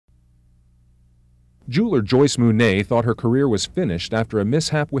Jeweler Joyce Monet thought her career was finished after a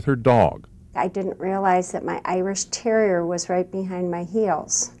mishap with her dog. I didn't realize that my Irish Terrier was right behind my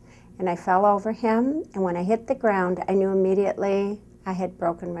heels. And I fell over him, and when I hit the ground, I knew immediately I had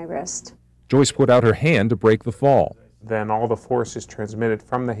broken my wrist. Joyce put out her hand to break the fall. Then all the force is transmitted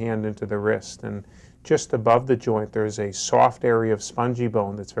from the hand into the wrist, and just above the joint there's a soft area of spongy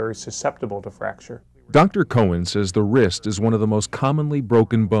bone that's very susceptible to fracture. Dr. Cohen says the wrist is one of the most commonly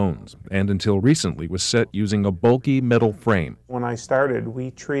broken bones, and until recently was set using a bulky metal frame. When I started,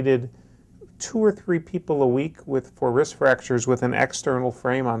 we treated 2 or 3 people a week for wrist fractures with an external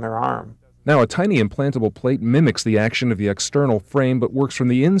frame on their arm. Now, a tiny implantable plate mimics the action of the external frame but works from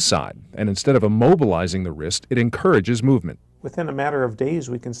the inside, and instead of immobilizing the wrist, it encourages movement. Within a matter of days,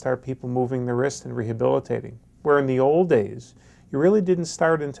 we can start people moving the wrist and rehabilitating, where in the old days, you really didn't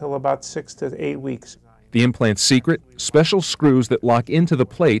start until about 6 to 8 weeks. The implant's secret? Special screws that lock into the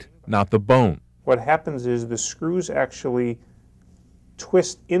plate, not the bone. What happens is the screws actually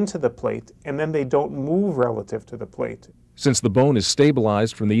twist into the plate, and then they don't move relative to the plate. Since the bone is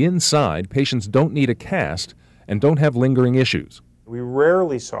stabilized from the inside, patients don't need a cast and don't have lingering issues. We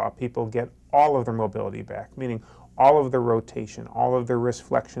rarely saw people get all of their mobility back, meaning all of their rotation, all of their wrist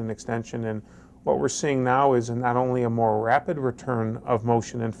flexion and extension, and what we're seeing now is not only a more rapid return of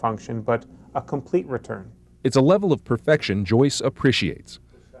motion and function, but a complete return. It's a level of perfection Joyce appreciates.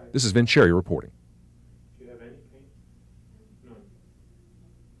 This is Vince Sherry reporting.